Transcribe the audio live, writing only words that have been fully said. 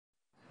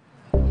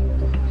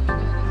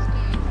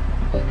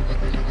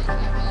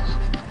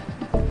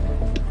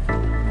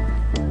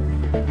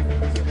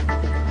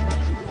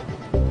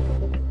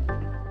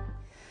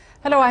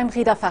Hello, I'm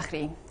Rida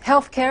Fakhri.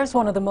 Healthcare is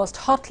one of the most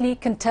hotly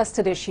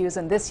contested issues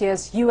in this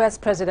year's U.S.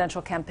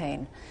 presidential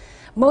campaign.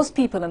 Most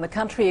people in the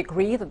country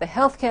agree that the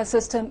healthcare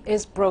system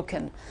is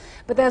broken,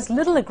 but there's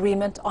little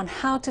agreement on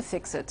how to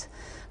fix it.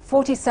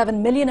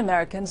 47 million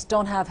Americans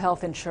don't have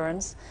health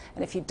insurance,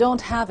 and if you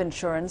don't have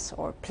insurance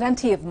or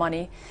plenty of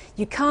money,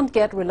 you can't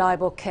get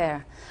reliable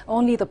care.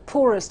 Only the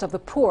poorest of the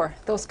poor,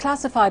 those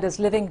classified as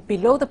living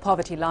below the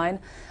poverty line,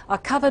 are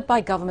covered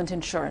by government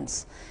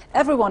insurance.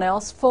 Everyone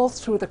else falls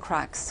through the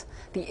cracks.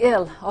 The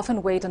ill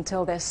often wait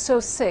until they're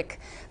so sick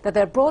that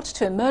they're brought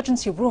to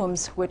emergency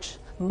rooms which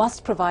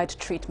must provide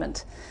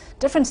treatment.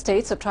 Different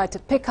states have tried to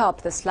pick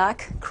up the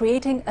slack,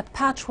 creating a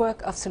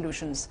patchwork of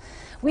solutions.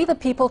 We the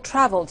people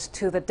traveled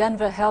to the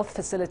Denver Health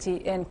Facility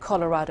in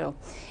Colorado.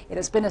 It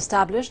has been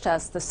established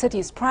as the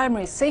city's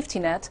primary safety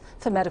net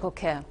for medical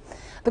care.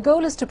 The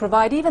goal is to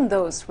provide even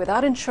those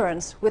without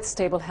insurance with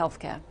stable health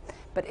care.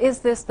 But is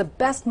this the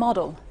best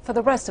model for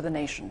the rest of the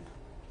nation?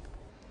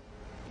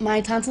 My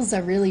tonsils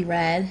are really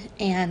red,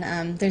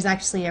 and there's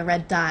actually a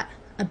red dot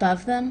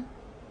above them.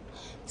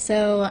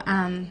 So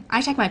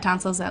I check my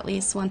tonsils at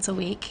least once a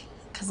week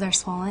because they're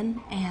swollen,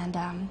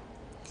 and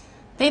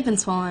they've been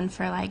swollen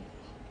for like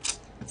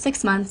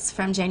 6 months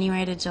from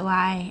January to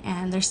July,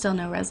 and there's still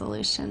no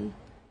resolution.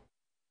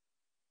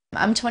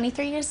 I'm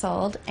 23 years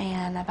old,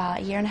 and about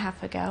a year and a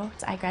half ago,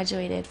 I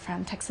graduated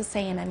from Texas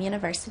A&M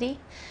University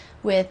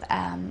with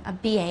a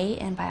BA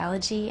in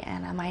biology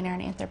and a minor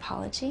in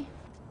anthropology.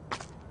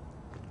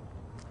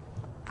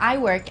 I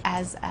work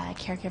as a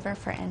caregiver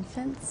for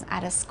infants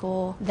at a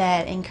school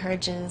that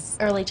encourages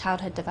early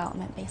childhood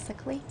development,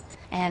 basically.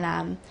 And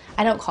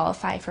I don't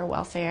qualify for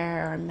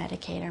welfare or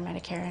Medicaid or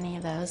Medicare or any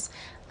of those,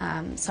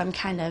 so I'm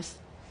kind of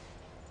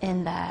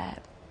in the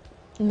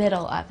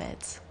middle of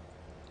it.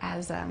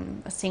 As a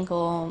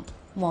single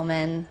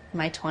woman in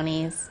my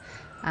 20s,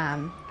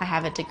 I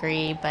have a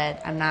degree, but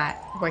I'm not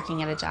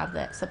working at a job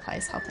that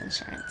supplies health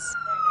insurance.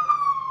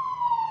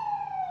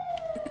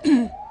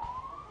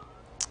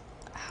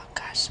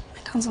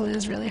 Tonsil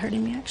is really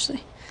hurting me,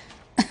 actually.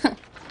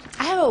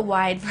 I have a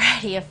wide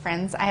variety of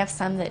friends. I have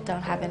some that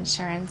don't have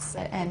insurance,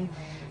 and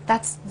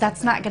that's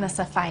not going to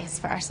suffice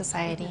for our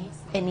society.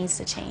 It needs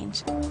to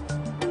change.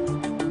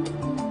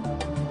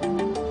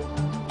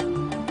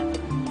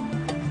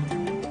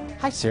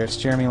 Hi, Sarah. It's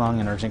Jeremy Long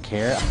in urgent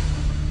care.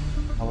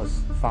 I was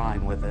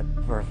fine with it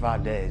for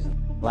 5 days.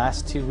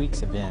 Last 2 weeks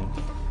have been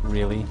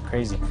really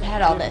crazy. I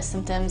had all the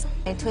symptoms.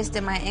 I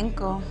twisted my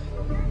ankle.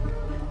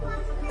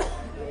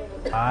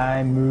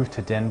 I moved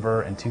to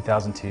Denver in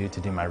 2002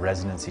 to do my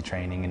residency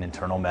training in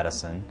internal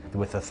medicine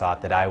with the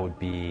thought that I would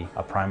be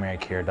a primary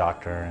care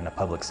doctor in a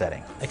public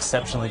setting.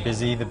 Exceptionally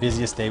busy, the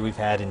busiest day we've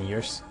had in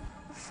years.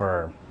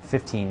 For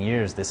 15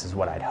 years, this is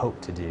what I'd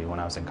hoped to do. When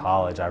I was in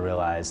college, I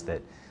realized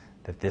that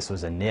this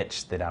was a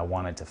niche that I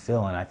wanted to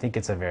fill, and I think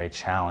it's a very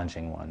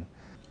challenging one.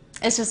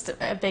 It's just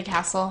a big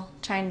hassle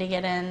trying to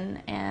get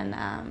in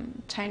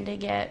and trying to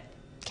get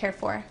cared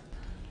for.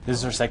 This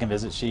is her second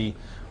visit. She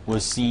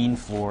was seen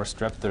for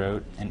strep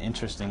throat, and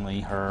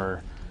interestingly,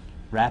 her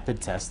rapid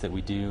test that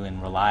we do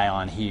and rely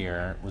on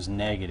here was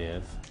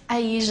negative. I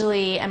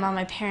usually am on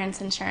my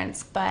parents'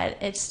 insurance, but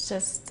it's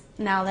just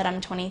now that I'm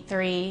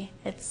 23,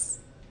 it's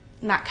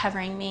not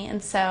covering me,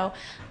 and so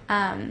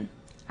I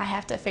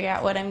have to figure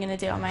out what I'm going to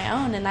do on my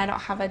own, and I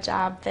don't have a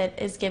job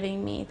that is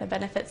giving me the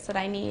benefits that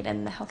I need,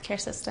 and the healthcare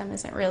system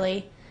isn't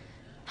really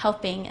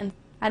helping. And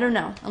I don't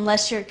know,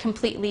 unless you're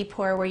completely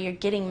poor where you're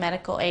getting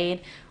medical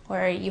aid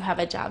or you have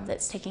a job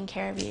that's taking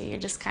care of you, you're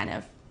just kind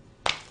of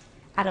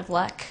out of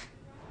luck.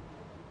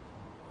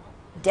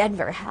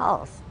 Denver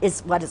Health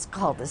is what is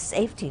called a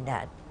safety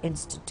net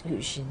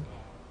institution,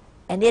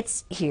 and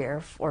it's here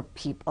for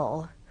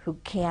people who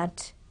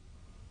can't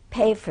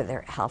pay for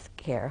their health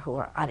care, who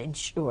are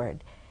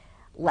uninsured.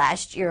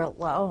 Last year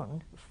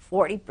alone,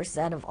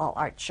 40% of all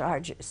our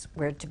charges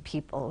were to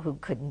people who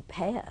couldn't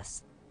pay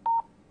us.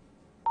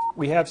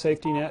 We have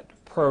safety net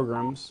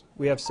programs,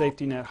 we have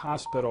safety net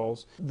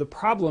hospitals. The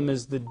problem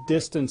is the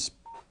distance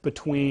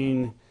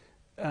between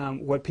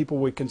what people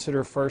would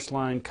consider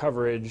first-line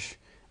coverage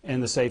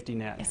and the safety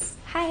net. Yes.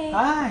 Hi.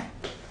 Hi,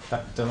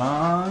 Dr.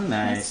 Long.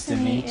 Nice to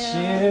meet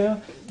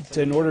you.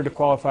 In order to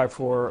qualify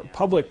for a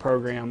public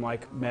program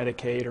like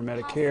Medicaid or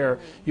Medicare,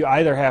 you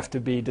either have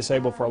to be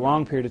disabled for a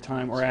long period of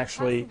time or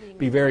actually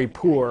be very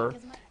poor.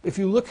 If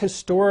you look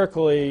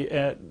historically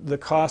at the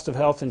cost of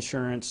health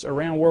insurance,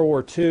 around World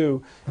War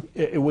II,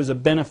 it was a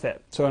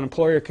benefit. So an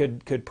employer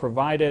could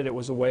provide it. It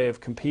was a way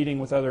of competing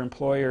with other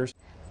employers.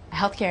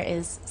 Healthcare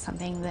is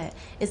something that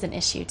is an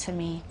issue to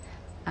me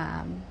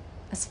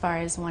as far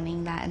as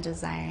wanting that and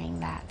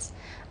desiring that.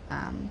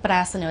 But I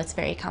also know it's a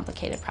very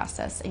complicated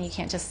process, and you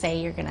can't just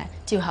say you're going to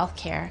do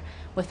healthcare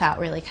without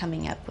really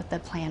coming up with a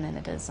plan and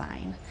a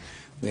design.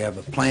 We have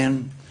a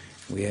plan.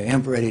 We are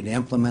ready to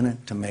implement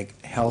it to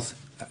make health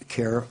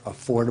care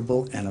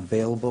affordable and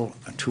available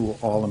to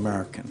all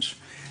Americans.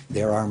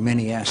 There are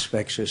many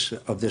aspects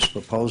of this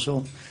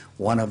proposal.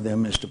 One of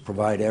them is to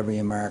provide every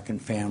American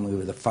family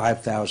with a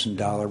 $5,000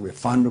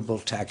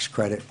 refundable tax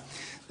credit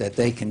that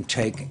they can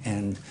take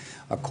and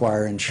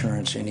acquire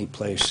insurance any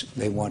place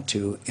they want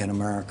to in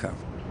America.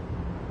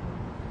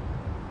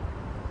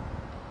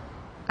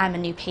 I'm a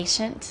new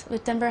patient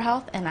with Denver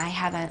Health, and I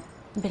haven't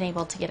been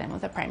able to get in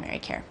with a primary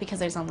care because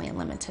there's only a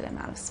limited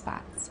amount of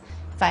spots.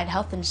 If I had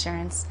health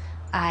insurance,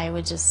 I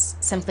would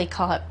just simply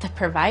call up the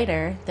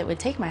provider that would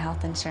take my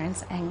health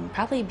insurance and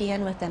probably be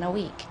in within a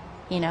week.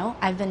 You know,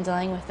 I've been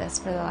dealing with this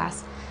for the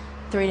last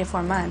 3 to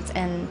 4 months,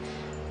 and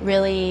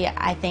really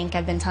I think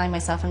I've been telling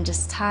myself I'm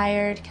just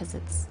tired because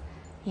it's,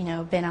 you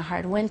know, been a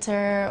hard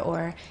winter,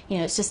 or, you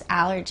know, it's just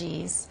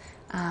allergies.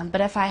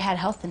 But if I had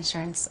health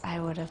insurance, I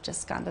would have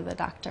just gone to the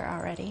doctor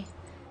already.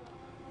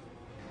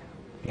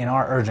 In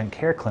our urgent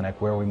care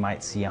clinic, where we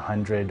might see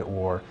 100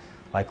 or,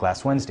 like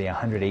last Wednesday,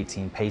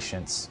 118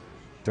 patients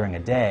during a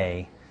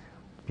day,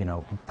 you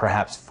know,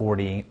 perhaps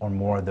 40 or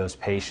more of those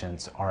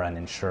patients are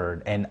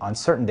uninsured, and on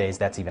certain days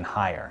that's even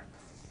higher.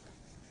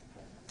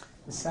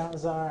 Ms.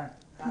 Salazar.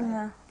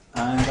 Yeah.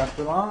 I'm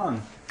Dr.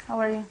 Long. How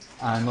are you?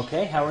 I'm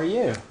okay. How are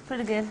you?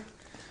 Pretty good.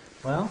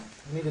 Well,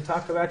 we need to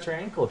talk about your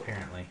ankle,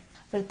 apparently.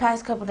 For the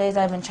past couple of days,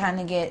 I've been trying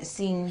to get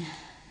seen,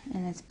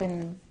 and it's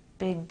been a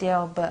big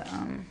deal, but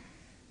I'm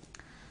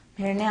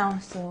here now,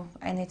 so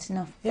I need to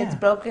know if it's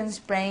broken,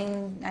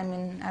 sprained, I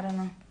mean, I don't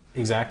know.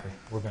 Exactly.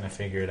 We're going to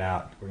figure it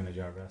out. We're going to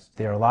do our best.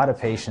 There are a lot of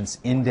patients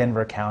in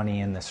Denver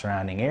County and the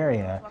surrounding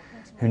area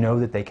who know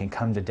that they can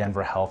come to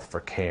Denver Health for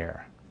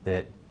care,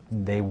 that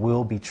they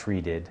will be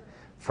treated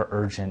for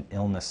urgent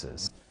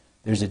illnesses.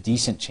 There's a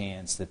decent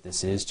chance that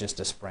this is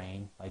just a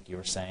sprain, like you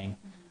were saying,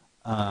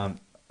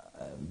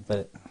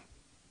 but,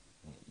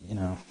 you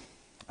know,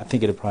 I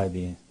think it'd probably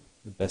be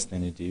the best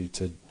thing to do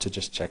to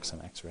just check some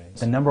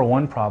x-rays. The number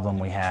one problem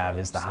we have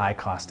is the high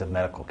cost of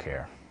medical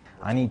care.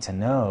 I need to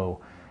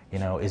know, you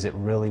know, is it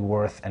really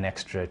worth an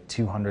extra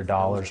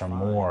 $200 or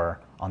more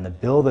on the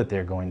bill that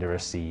they're going to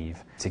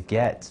receive to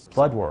get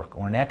blood work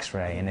or an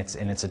x-ray, and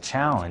it's a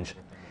challenge.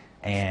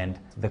 And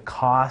the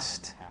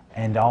cost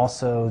and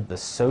also the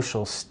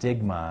social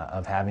stigma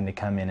of having to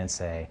come in and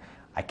say,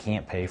 I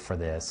can't pay for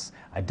this,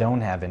 I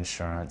don't have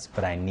insurance,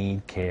 but I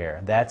need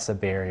care. That's a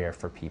barrier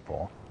for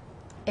people.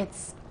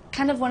 It's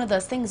kind of one of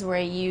those things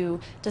where you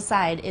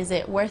decide, is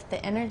it worth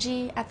the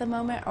energy at the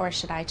moment, or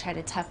should I try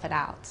to tough it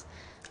out?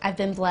 I've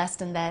been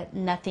blessed in that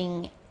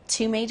nothing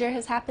too major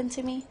has happened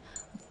to me,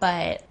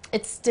 but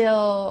it's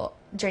still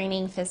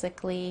draining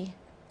physically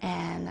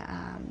and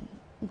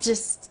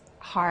just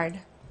hard.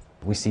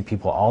 We see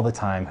people all the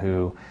time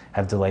who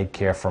have delayed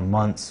care for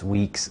months,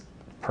 weeks,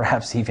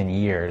 perhaps even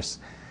years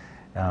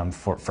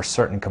for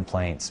certain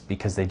complaints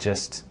because they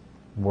just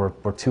were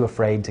too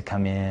afraid to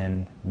come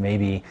in.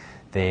 Maybe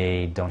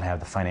they don't have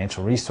the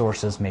financial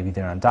resources, maybe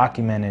they're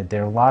undocumented.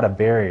 There are a lot of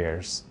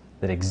barriers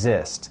that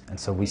exist, and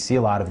so we see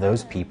a lot of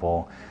those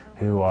people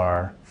who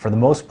are, for the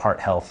most part,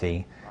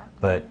 healthy,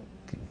 but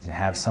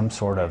have some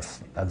sort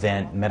of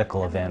event,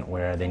 medical event,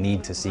 where they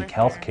need to seek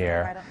health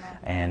care,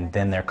 and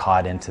then they're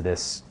caught into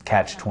this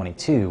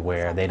catch-22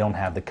 where they don't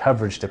have the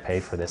coverage to pay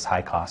for this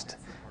high-cost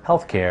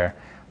health care,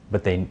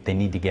 but they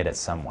need to get it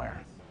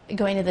somewhere.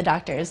 Going to the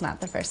doctor is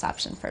not the first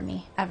option for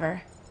me,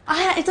 ever.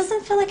 It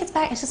doesn't feel like it's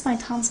back, it's just my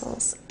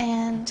tonsils,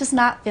 and just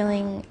not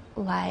feeling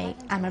like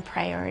I'm a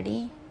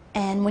priority.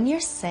 And when you're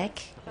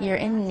sick, you're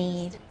in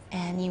need,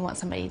 and you want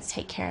somebody to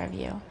take care of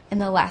you. And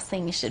the last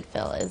thing you should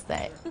feel is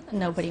that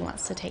nobody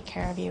wants to take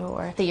care of you,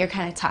 or that you're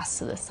kind of tossed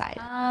to the side.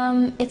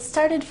 It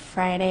started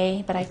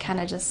Friday, but I kind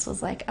of just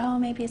was like, oh,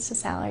 maybe it's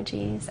just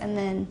allergies. And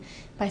then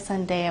by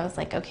Sunday, I was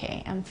like,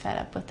 okay, I'm fed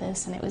up with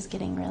this, and it was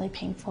getting really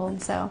painful.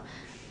 And so,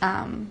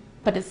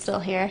 but it's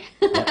still here.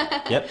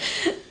 Yep.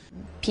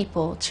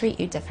 People treat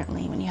you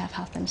differently when you have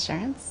health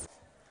insurance.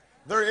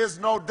 There is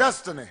no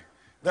destiny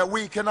that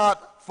we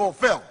cannot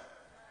fulfill.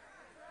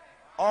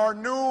 Our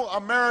new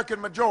American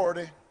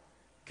majority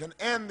can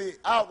end the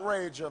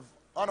outrage of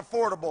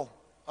unaffordable,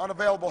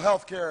 unavailable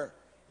health care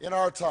in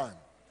our time.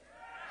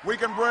 We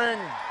can bring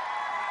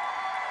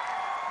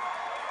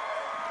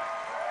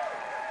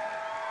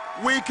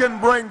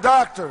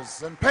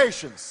doctors and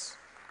patients,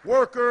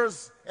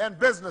 workers and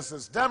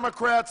businesses,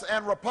 Democrats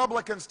and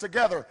Republicans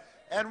together,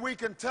 and we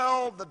can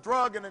tell the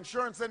drug and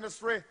insurance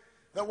industry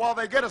that while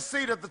they get a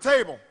seat at the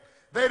table,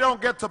 they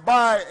don't get to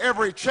buy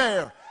every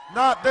chair.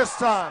 Not this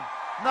time.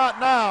 Not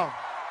now.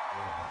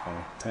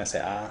 Can I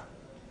say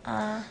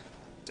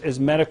As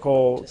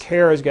medical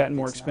care has gotten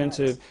more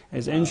expensive,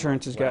 as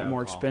insurance has gotten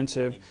more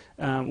expensive,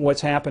 what's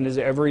happened is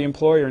every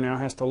employer now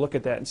has to look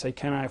at that and say,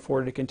 can I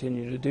afford to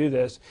continue to do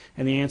this?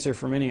 And the answer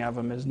for many of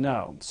them is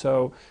no.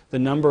 So the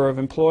number of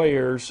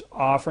employers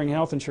offering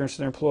health insurance to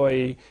their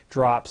employee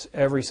drops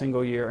every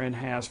single year and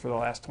has for the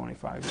last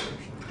 25 years.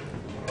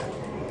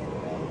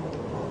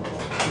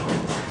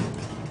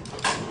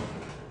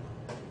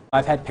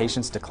 I've had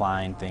patients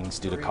decline things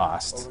due to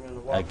cost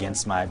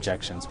against my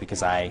objections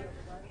because I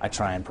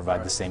try and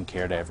provide the same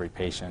care to every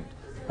patient,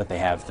 but they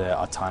have the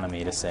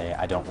autonomy to say,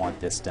 I don't want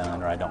this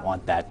done or I don't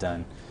want that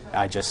done.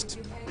 I just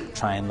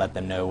try and let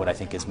them know what I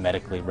think is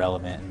medically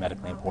relevant and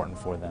medically important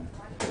for them.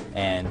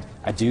 And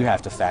I do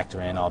have to factor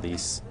in all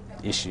these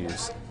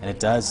issues, and it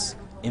does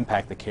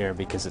impact the care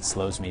because it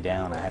slows me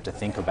down. I have to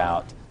think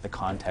about the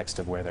context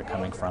of where they're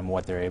coming from,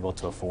 what they're able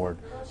to afford,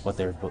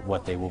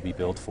 what they will be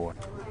billed for.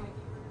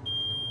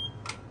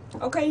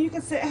 Okay, you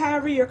can sit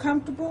however you're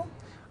comfortable.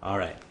 All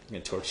right, I'm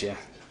going to torch you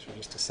for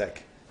just a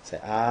sec. Say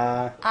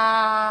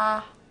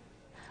ah.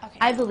 Okay.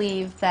 I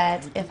believe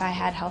that if I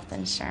had health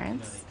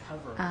insurance,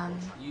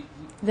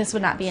 this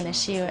would not be an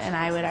issue, and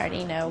I would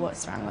already know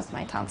what's wrong with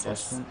my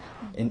tonsils.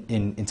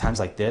 In times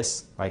like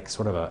this, like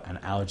sort of an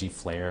allergy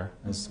flare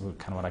is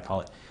kind of what I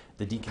call it.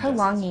 The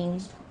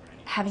prolonging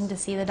having to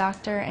see the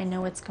doctor and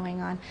know what's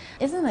going on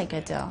isn't a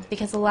good deal,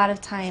 because a lot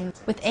of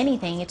times with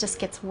anything it just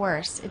gets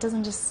worse. It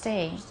doesn't just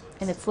stay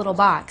in its little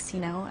box, you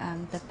know.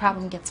 The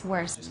problem gets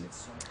worse.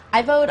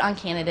 I vote on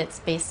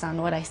candidates based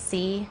on what I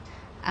see.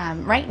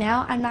 Right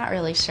now I'm not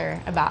really sure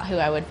about who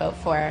I would vote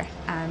for,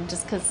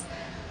 just because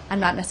I'm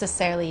not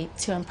necessarily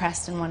too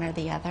impressed in one or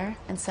the other.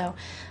 And so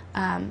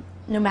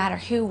no matter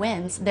who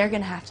wins, they're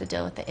going to have to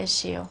deal with the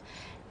issue.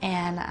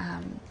 And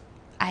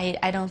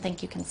I don't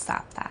think you can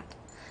stop that.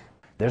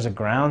 There's a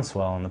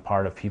groundswell on the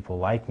part of people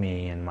like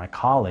me and my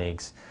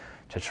colleagues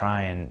to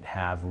try and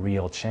have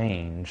real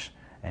change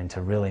and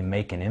to really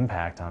make an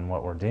impact on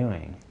what we're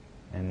doing,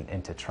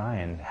 and to try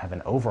and have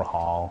an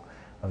overhaul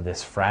of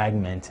this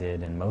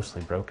fragmented and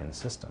mostly broken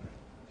system.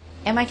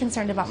 Am I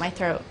concerned about my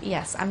throat?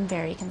 Yes, I'm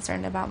very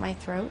concerned about my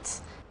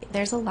throat.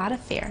 There's a lot of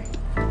fear.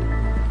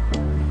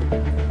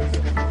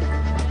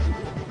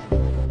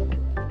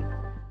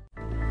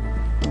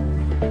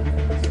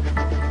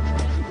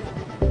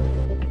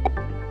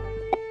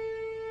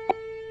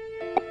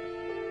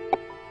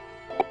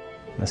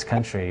 In this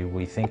country,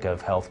 we think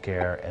of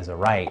healthcare as a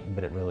right,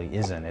 but it really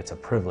isn't. It's a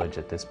privilege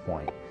at this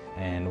point.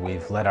 And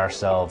we've let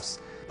ourselves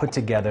put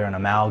together an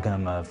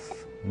amalgam of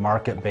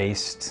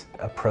market-based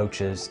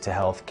approaches to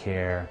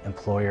healthcare,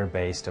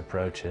 employer-based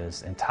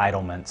approaches,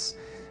 entitlements,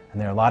 and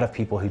there are a lot of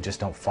people who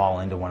just don't fall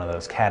into one of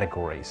those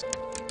categories.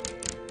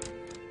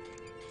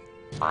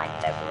 On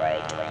February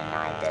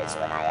 29th is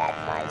when I had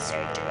my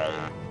surgery,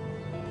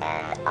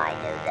 and I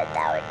knew that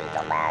that would be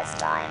the last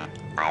time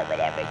I would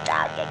ever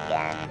talk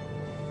again.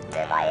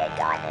 If I had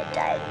gotten it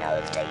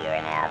diagnosed a year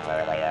and a half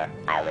earlier,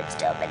 I would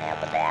still been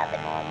able to have a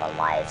normal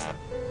life.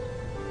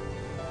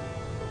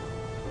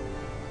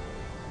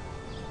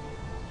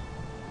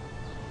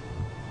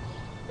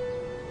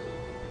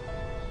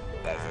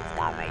 This is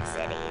Commerce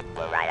City.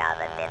 We're right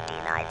off of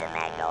 59th and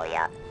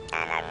Magnolia,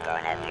 and I've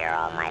grown up here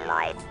all my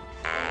life.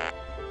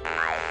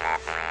 I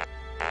left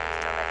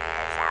to live in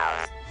this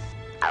house.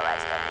 I was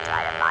going to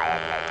try to buy it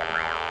and make it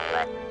my own,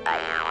 but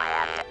right now I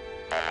have to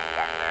live in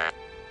Denver.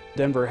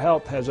 Denver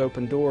Health has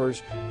open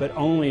doors, but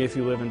only if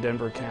you live in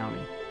Denver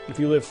County. If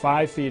you live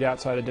 5 feet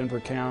outside of Denver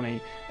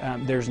County,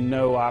 there's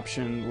no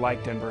option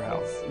like Denver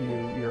Health.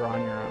 You're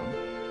on your own.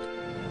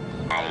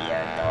 About a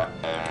year ago,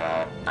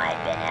 April,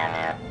 I'd been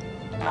having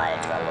a lot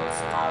of trouble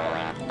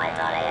swallowing. I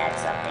thought I had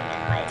something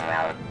in my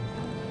throat.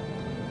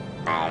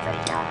 Every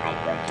time I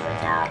went to a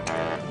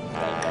doctor,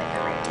 they could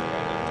not do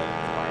anything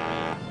for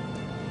me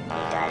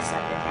because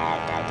of the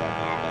fact I didn't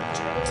have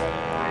insurance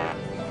anymore.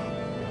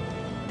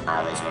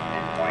 I was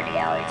working 40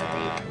 hours a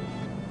week,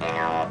 you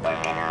know,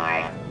 working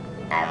hard.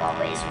 I've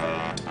always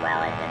worked.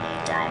 Well, in the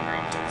meantime,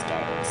 I'm just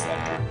getting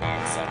sicker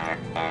and sicker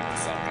and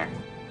sicker.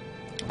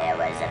 It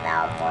was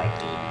about 14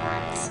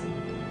 months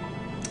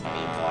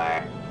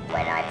before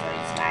when I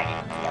first started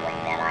feeling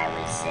that I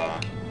was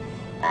sick.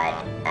 But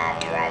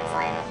after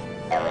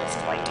it was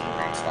 14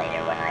 months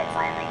later when I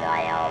finally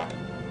got help.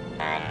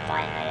 And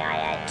finally I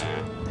had to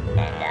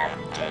end up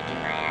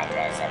changing my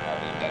address and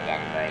moving to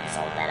Denver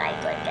so that I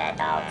could get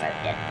help from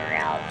Denver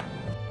Health.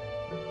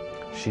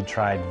 She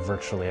tried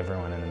virtually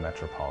everyone in the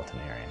metropolitan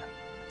area.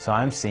 So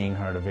I'm seeing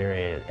her at a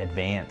very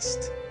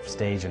advanced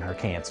stage in her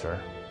cancer.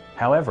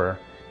 However,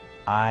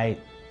 I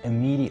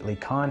immediately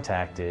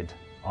contacted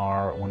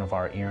one of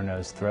our ear,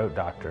 nose, throat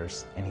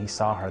doctors, and he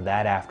saw her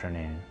that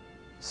afternoon,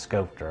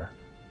 scoped her.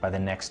 By the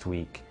next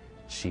week,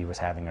 she was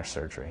having her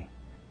surgery.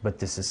 But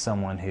this is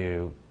someone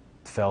who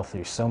fell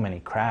through so many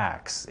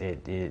cracks,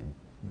 it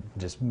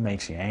just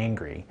makes you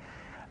angry.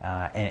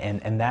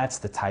 And that's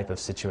the type of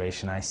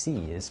situation I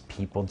see, is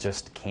people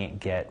just can't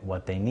get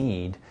what they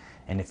need.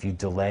 And if you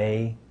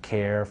delay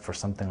care for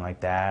something like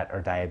that,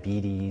 or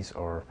diabetes,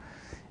 or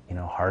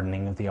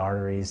hardening of the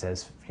arteries,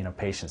 as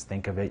patients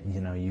think of it,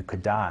 you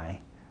could die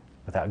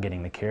without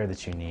getting the care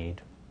that you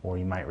need, or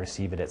you might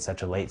receive it at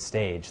such a late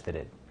stage that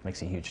it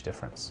makes a huge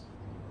difference.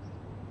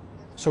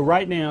 So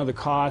right now the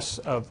cost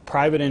of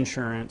private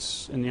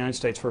insurance in the United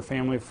States for a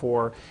family of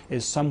 4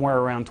 is somewhere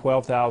around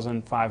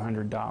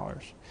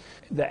 $12,500.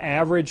 The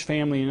average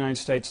family in the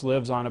United States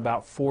lives on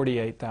about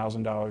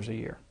 $48,000 a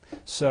year.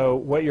 So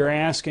what you're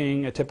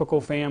asking a typical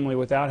family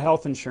without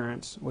health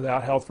insurance,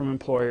 without help from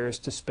employers,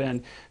 to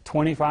spend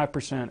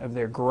 25% of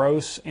their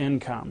gross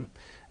income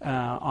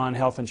on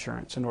health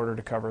insurance in order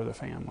to cover the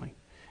family.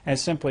 And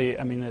simply,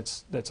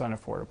 that's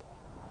unaffordable.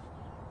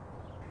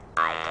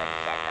 I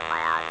couldn't get to my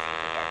oxy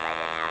because I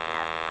didn't have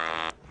enough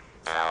money,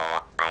 so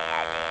I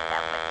had to end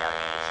up with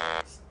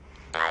donations.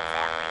 My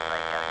family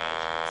put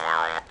donations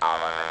out all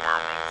over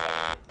Congress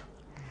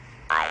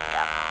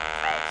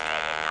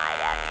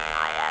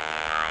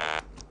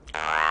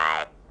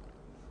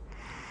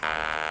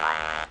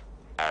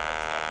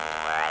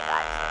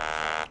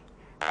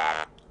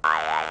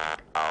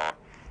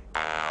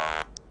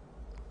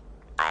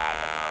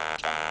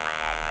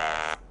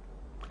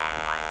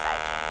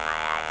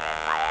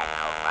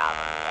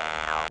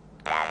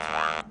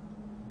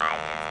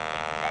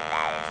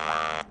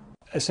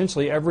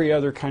essentially every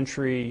other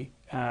country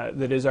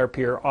that is our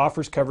peer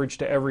offers coverage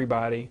to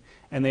everybody,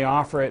 and they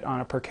offer it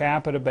on a per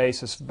capita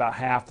basis about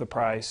half the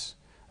price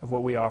of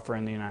what we offer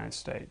in the United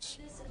States.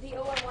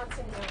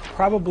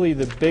 Probably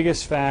the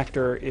biggest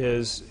factor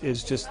is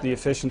just the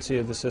efficiency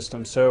of the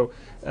system. So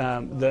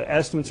the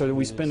estimates are that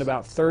we spend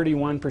about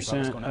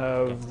 31%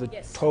 of the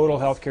total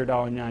healthcare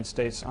dollar in the United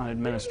States on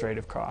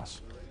administrative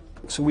costs.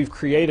 So we've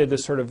created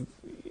this sort of,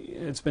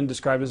 it's been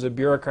described as a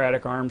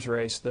bureaucratic arms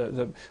race.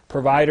 The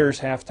providers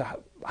have to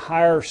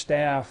hire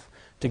staff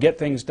to get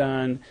things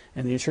done,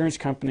 and the insurance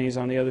companies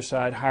on the other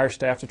side hire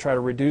staff to try to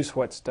reduce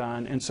what's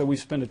done. And so we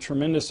spend a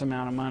tremendous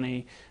amount of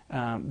money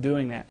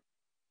doing that.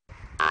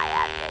 I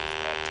had this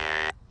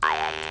picture. I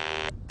had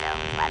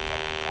film left in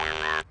the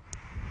camera,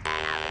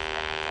 and I was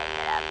going to take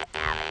it up and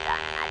have it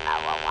done, and I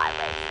thought, well, why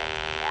waste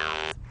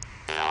 £50?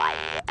 So I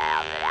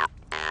held it out,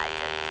 and I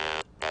just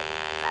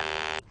basically left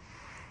it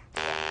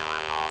in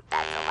normal.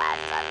 That's the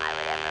last time I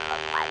would ever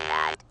look like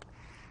that.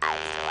 I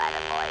still had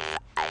a voice.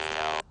 I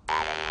still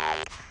had a neck.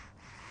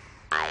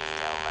 I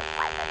still look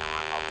like a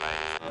normal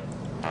person.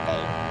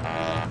 They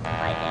made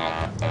my neck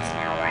is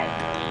now where I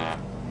believe,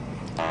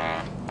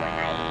 and when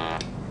I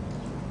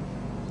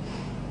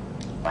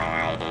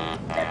eat,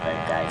 the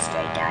food goes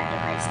straight down to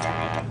my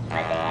stomach,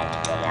 but they had to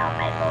take out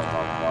my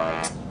vocal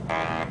cords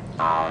and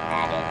all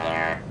that in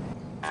there.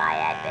 If I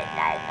had been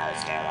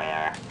diagnosed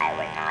earlier, I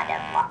would not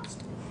have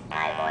lost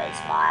my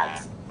voice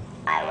box.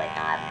 I would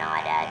not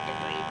had to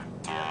breathe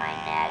through my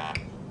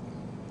neck.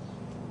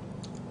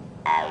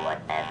 I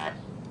would have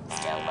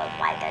still looked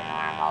like a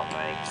normal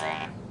person.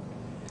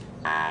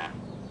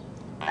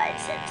 But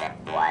since it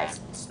was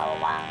so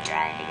long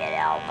trying to get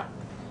help,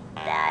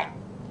 that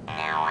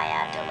now I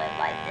have to live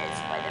like this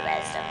for the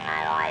rest of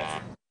my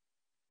life.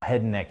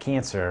 Head and neck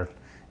cancer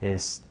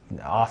is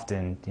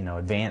often,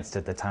 advanced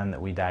at the time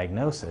that we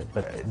diagnose it.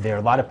 But there are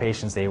a lot of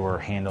patients, they were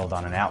handled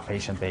on an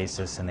outpatient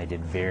basis, and they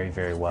did very,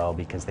 very well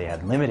because they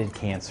had limited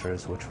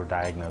cancers which were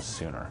diagnosed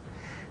sooner.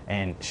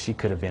 And she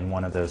could have been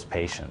one of those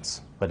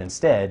patients. But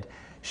instead,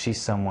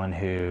 she's someone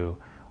who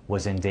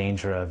was in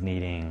danger of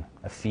needing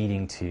a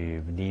feeding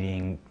tube,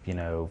 needing,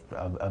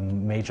 a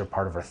major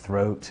part of her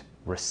throat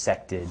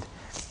resected.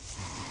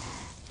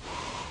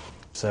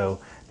 So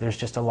there's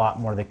just a lot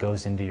more that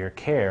goes into your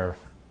care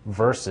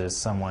versus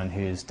someone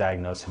who's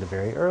diagnosed at a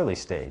very early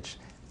stage.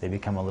 They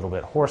become a little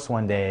bit hoarse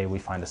one day, we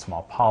find a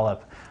small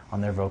polyp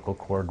on their vocal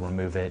cord,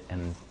 remove it,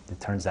 and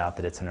it turns out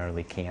that it's an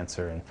early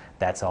cancer, and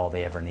that's all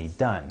they ever need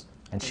done.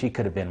 And she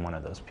could have been one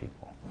of those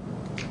people.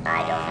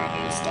 I don't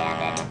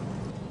understand it.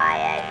 I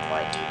had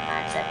 14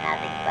 months of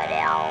nothing but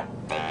hell,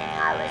 thinking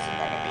I wasn't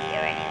going to be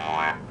here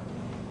anymore,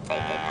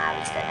 thinking I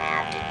was going to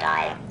have to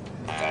die.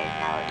 There's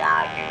no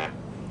doctor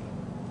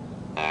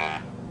in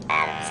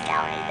Adams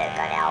County that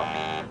could help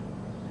me,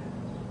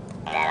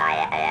 that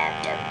I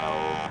have to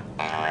move,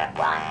 and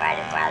I'm right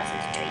across the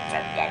street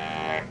from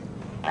Denver,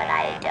 but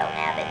I don't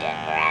have a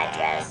Denver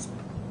address,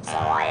 so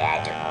I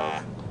had to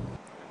move.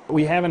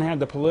 We haven't had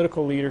the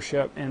political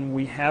leadership, and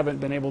we haven't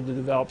been able to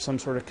develop some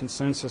sort of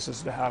consensus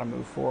as to how to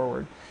move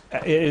forward.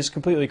 It is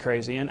completely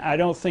crazy, and I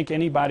don't think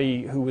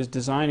anybody who was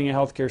designing a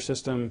healthcare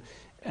system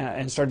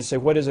and started to say,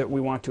 what is it we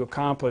want to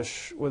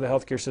accomplish with a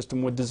healthcare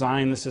system, would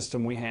design the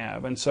system we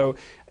have. And so,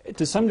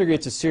 to some degree,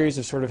 it's a series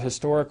of sort of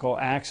historical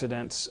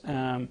accidents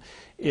that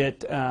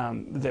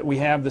we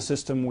have the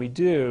system we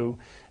do.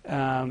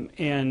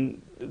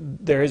 And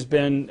there has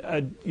been,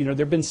 there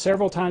have been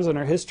several times in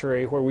our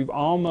history where we've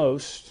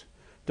almost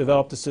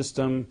developed a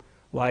system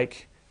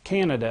like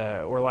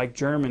Canada or like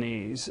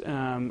Germany's,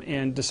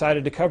 and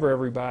decided to cover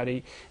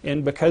everybody.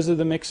 And because of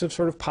the mix of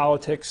sort of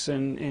politics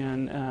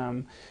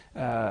and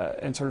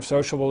sort of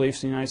social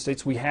beliefs in the United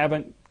States, we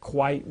haven't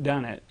quite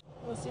done it.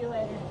 We'll see you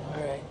later. All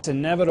right. It's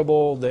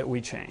inevitable that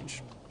we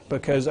change,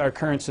 because our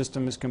current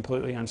system is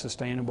completely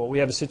unsustainable. We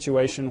have a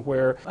situation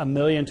where 1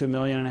 million to 1.5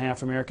 million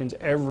Americans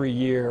every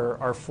year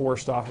are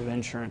forced off of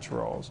insurance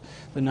rolls.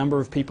 The number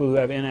of people who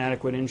have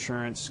inadequate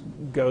insurance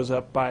goes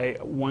up by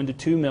 1 to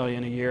 2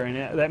 million a year,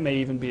 and that may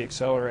even be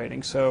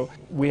accelerating. So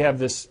we have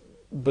this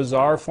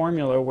bizarre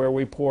formula where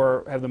we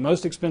have the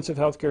most expensive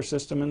healthcare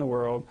system in the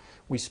world.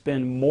 We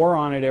spend more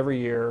on it every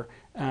year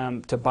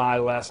to buy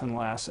less and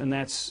less. And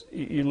that's,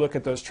 you look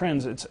at those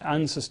trends, it's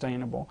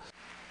unsustainable.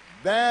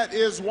 That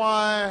is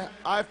why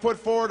I put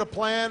forward a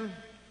plan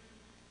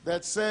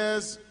that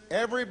says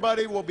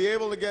everybody will be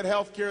able to get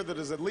health care that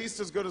is at least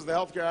as good as the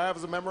health care I have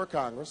as a member of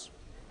Congress.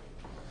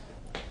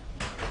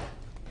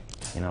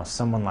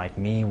 Someone like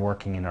me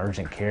working in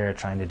urgent care,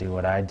 trying to do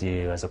what I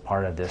do as a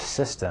part of this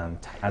system,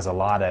 has a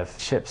lot of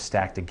chips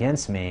stacked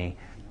against me,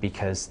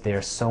 because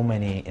there's so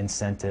many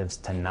incentives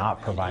to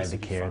not provide the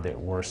care that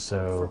we're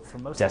so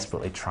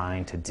desperately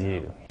trying to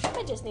do.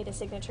 I just need a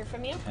signature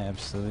from you.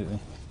 Absolutely.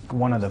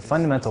 One of the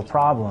fundamental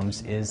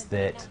problems is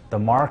that the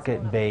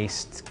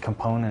market-based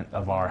component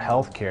of our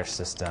healthcare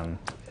system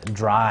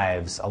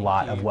drives a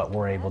lot of what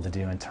we're able to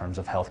do in terms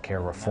of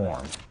healthcare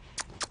reform.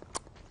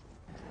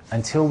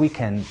 Until we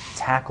can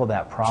tackle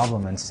that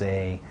problem and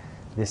say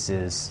this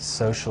is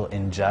social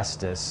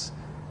injustice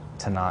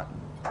to not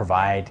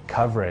provide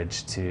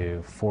coverage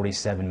to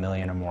 47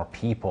 million or more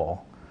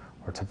people,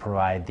 or to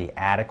provide the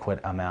adequate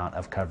amount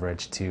of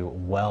coverage to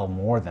well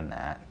more than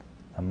that,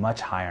 a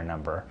much higher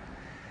number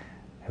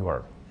who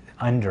are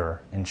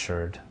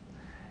underinsured,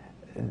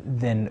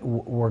 then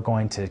we're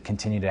going to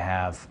continue to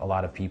have a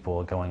lot of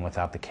people going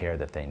without the care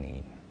that they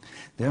need.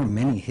 There are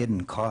many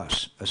hidden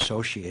costs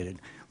associated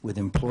with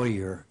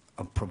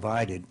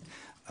employer-provided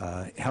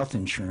health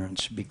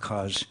insurance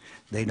because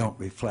they don't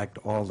reflect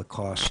all the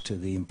costs to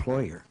the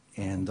employer,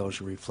 and those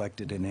are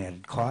reflected in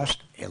added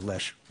cost,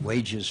 less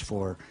wages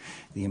for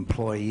the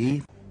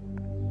employee.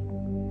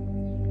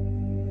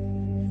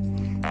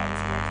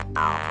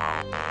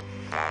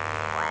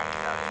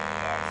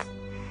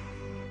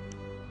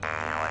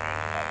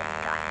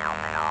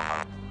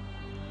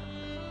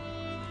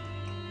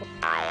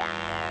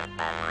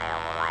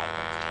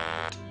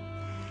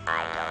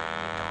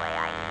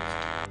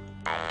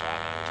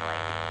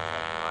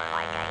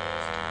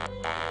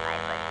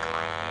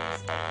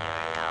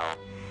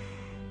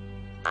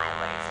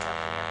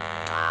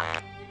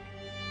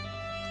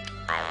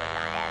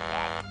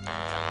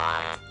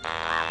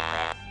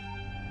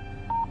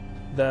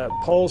 The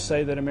polls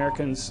say that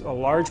Americans, a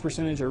large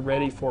percentage, are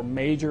ready for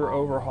major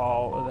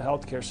overhaul of the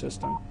healthcare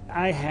system.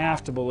 I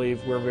have to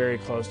believe we're very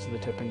close to the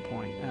tipping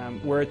point.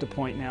 We're at the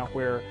point now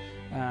where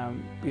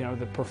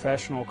the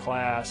professional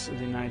class of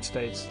the United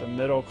States, the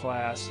middle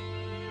class,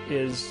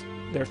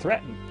 they're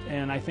threatened.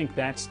 And I think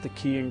that's the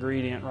key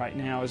ingredient right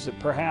now, is that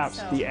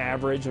perhaps the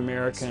average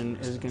American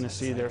is going to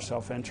see their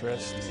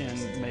self-interest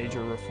in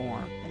major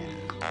reform.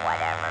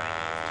 Whatever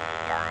needs to be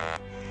done,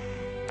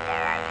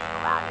 there are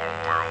people out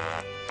there dying.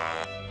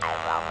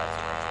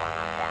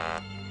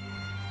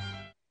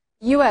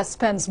 The U.S.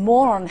 spends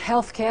more on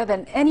healthcare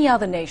than any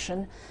other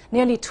nation,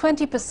 nearly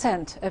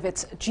 20% of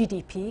its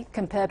GDP,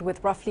 compared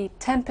with roughly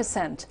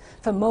 10%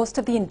 for most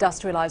of the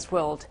industrialized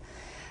world.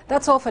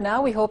 That's all for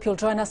now. We hope you'll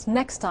join us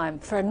next time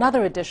for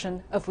another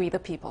edition of We the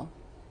People.